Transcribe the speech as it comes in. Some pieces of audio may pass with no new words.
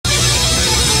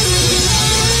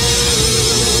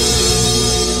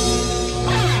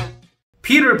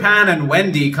Peter Pan and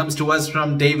Wendy comes to us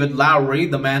from David Lowery,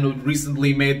 the man who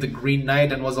recently made The Green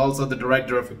Knight and was also the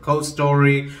director of A Ghost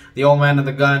Story, The Old Man and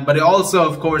the Gun, but he also,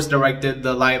 of course, directed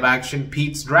the live-action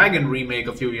Pete's Dragon remake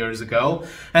a few years ago.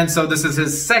 And so this is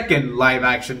his second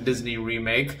live-action Disney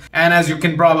remake. And as you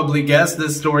can probably guess,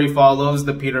 this story follows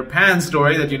the Peter Pan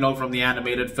story that you know from the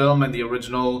animated film and the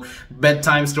original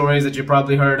bedtime stories that you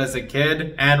probably heard as a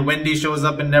kid. And Wendy shows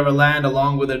up in Neverland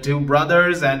along with her two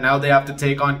brothers, and now they have to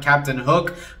take on Captain Hook,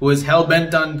 who is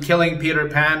hell-bent on killing Peter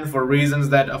Pan for reasons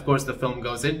that, of course, the film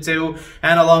goes into.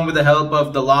 And along with the help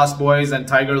of the Lost Boys and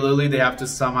Tiger Lily, they have to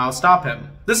somehow stop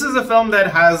him. This is a film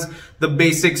that has the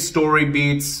basic story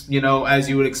beats, you know, as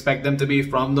you would expect them to be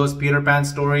from those Peter Pan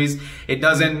stories. It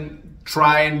doesn't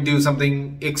try and do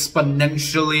something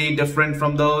exponentially different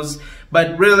from those.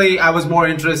 But really, I was more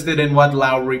interested in what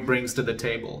Lowery brings to the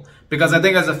table. Because I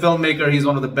think as a filmmaker, he's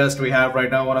one of the best we have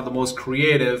right now, one of the most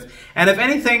creative. And if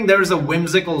anything, there's a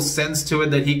whimsical sense to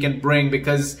it that he can bring,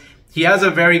 because he has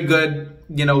a very good,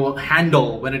 you know,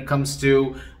 handle when it comes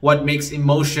to what makes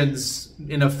emotions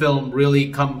in a film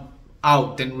really come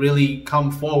out and really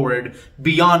come forward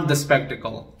beyond the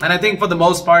spectacle. And I think for the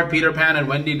most part, Peter Pan and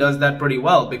Wendy does that pretty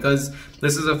well, because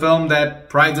this is a film that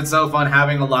prides itself on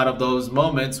having a lot of those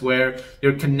moments where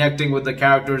you're connecting with the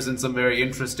characters in some very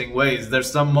interesting ways.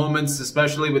 There's some moments,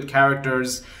 especially with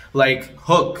characters like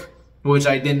Hook, which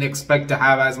I didn't expect to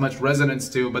have as much resonance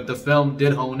to, but the film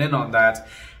did hone in on that.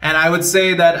 And I would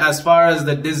say that as far as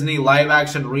the Disney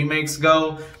live-action remakes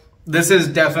go, this is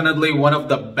definitely one of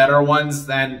the better ones,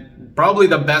 and probably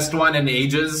the best one in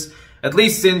ages, at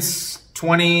least since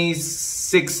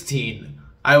 2016.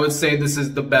 I would say this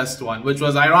is the best one, which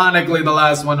was ironically the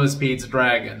last one was Pete's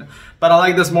Dragon. But I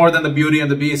like this more than the Beauty and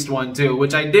the Beast one too,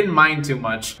 which I didn't mind too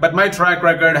much. But my track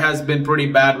record has been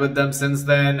pretty bad with them since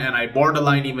then, and I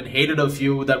borderline even hated a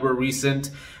few that were recent.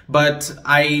 But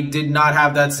I did not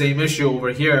have that same issue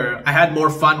over here. I had more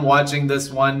fun watching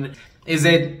this one. Is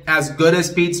it as good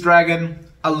as Pete's Dragon?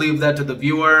 I'll leave that to the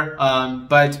viewer,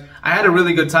 but I had a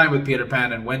really good time with Peter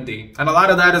Pan and Wendy. And a lot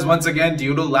of that is once again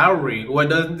due to Lowery, and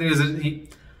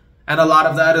a lot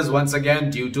of that is once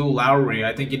again due to Lowery.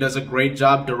 I think he does a great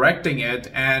job directing it,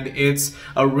 and it's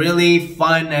a really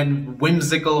fun and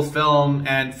whimsical film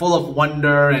and full of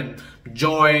wonder and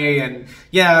joy. And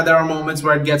yeah, there are moments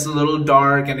where it gets a little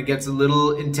dark and it gets a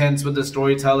little intense with the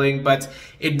storytelling, but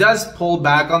it does pull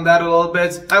back on that a little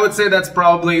bit. I would say that's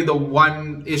probably the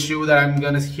one issue that I'm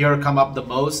gonna hear come up the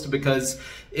most, because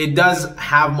it does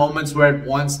have moments where it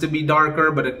wants to be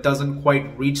darker, but it doesn't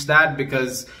quite reach that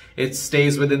because it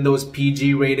stays within those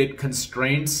PG rated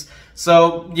constraints.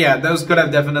 So yeah, those could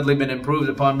have definitely been improved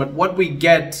upon, but what we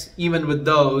get even with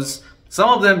those, some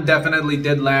of them definitely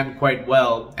did land quite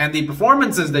well. And the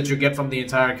performances that you get from the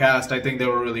entire cast, I think they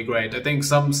were really great. I think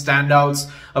some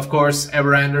standouts, of course,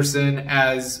 Ever Anderson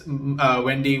as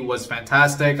Wendy was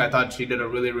fantastic. I thought she did a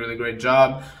really, really great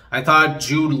job. I thought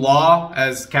Jude Law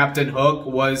as Captain Hook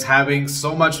was having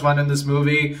so much fun in this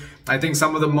movie. I think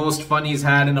some of the most fun he's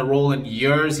had in a role in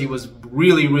years. He was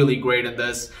really, really great in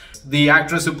this. The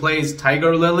actress who plays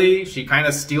Tiger Lily, she kind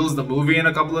of steals the movie in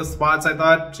a couple of spots, I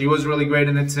thought. She was really great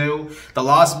in it too. The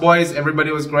Lost Boys,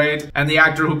 everybody was great. And the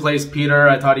actor who plays Peter,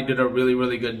 I thought he did a really,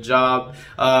 really good job.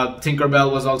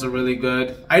 Tinkerbell was also really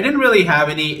good. I didn't really have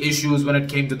any issues when it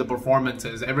came to the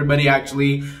performances. Everybody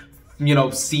actually, you know,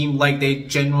 seemed like they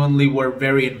genuinely were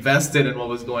very invested in what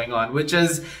was going on, which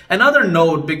is another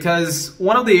note, because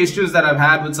one of the issues that I've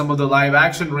had with some of the live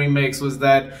action remakes was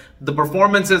that the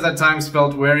performances at times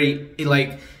felt very,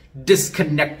 like,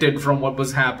 disconnected from what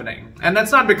was happening. And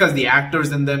that's not because the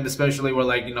actors in them especially were,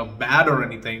 like, you know, bad or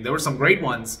anything. There were some great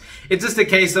ones. It's just a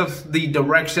case of the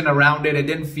direction around it. It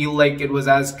didn't feel like it was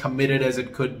as committed as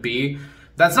it could be.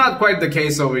 That's not quite the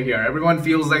case over here. Everyone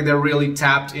feels like they're really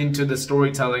tapped into the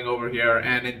storytelling over here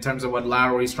and in terms of what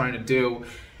Lowery's trying to do.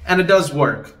 And it does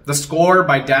work. The score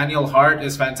by Daniel Hart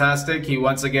is fantastic. He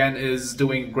once again is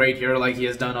doing great here, like he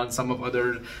has done on some of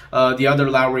the other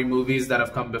Lowery movies that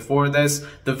have come before this.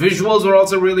 The visuals were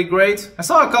also really great. I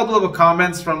saw a couple of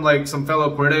comments from like some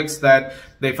fellow critics that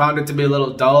they found it to be a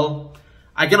little dull.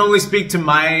 I can only speak to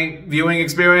my viewing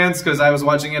experience because I was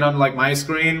watching it on like my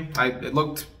screen. It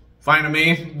looked fine to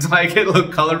me. Like, it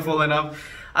looked colorful enough.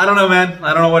 I don't know, man.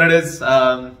 I don't know what it is.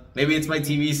 Maybe it's my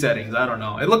TV settings. I don't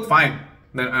know. It looked fine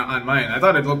on mine. I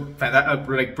thought it looked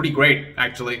like pretty great,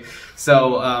 actually.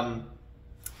 So,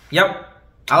 yep.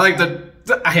 I liked it.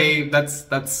 Hey,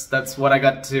 that's what I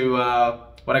got to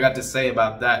what I got to say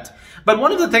about that. But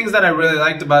one of the things that I really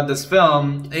liked about this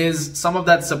film is some of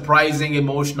that surprising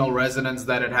emotional resonance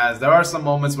that it has. There are some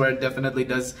moments where it definitely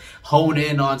does hone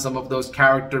in on some of those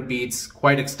character beats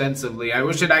quite extensively. I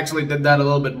wish it actually did that a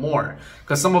little bit more,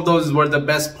 because some of those were the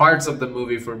best parts of the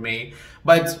movie for me.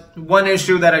 But one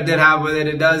issue that I did have with it,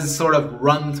 it does sort of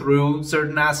run through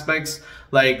certain aspects.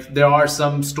 Like, there are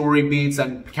some story beats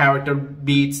and character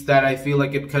beats that I feel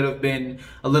like it could have been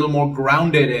a little more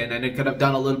grounded in, and it could have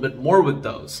done a little bit more with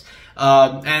those.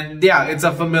 And yeah, it's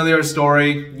a familiar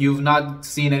story. You've not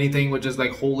seen anything which is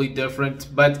like wholly different,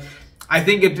 but I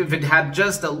think if it had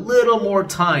just a little more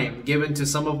time given to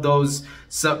some of those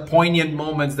poignant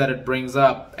moments that it brings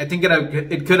up, I think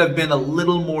it could have been a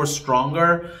little more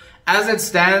stronger. As it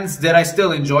stands, did I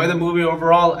still enjoy the movie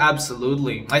overall?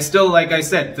 Absolutely. I still, like I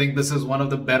said, think this is one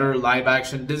of the better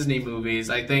live-action Disney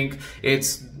movies. I think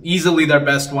it's easily their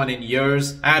best one in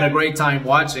years. I had a great time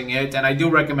watching it, and I do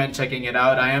recommend checking it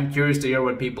out. I am curious to hear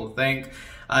what people think.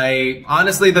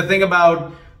 Honestly, the thing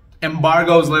about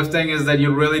embargoes lifting is that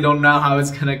you really don't know how it's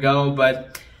gonna go,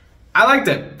 but I liked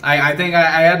it. I think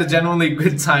I had a genuinely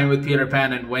good time with Peter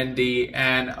Pan and Wendy,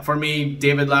 and for me,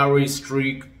 David Lowery's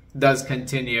streak does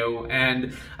continue,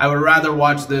 and I would rather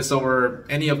watch this over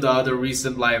any of the other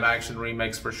recent live action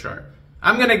remakes for sure.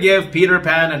 I'm gonna give Peter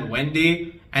Pan and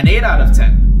Wendy an 8 out of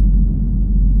 10.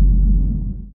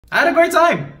 I had a great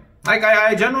time. Like,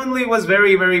 I genuinely was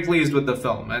very, very pleased with the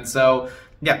film, and so,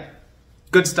 yeah,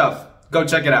 good stuff. Go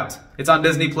check it out. It's on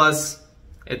Disney Plus.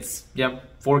 It's, yeah,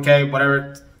 4K,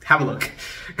 whatever. Have a look.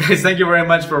 Guys, thank you very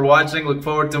much for watching. Look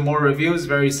forward to more reviews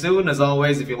very soon. As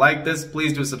always, if you like this,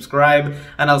 please do subscribe,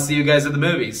 and I'll see you guys at the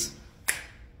movies.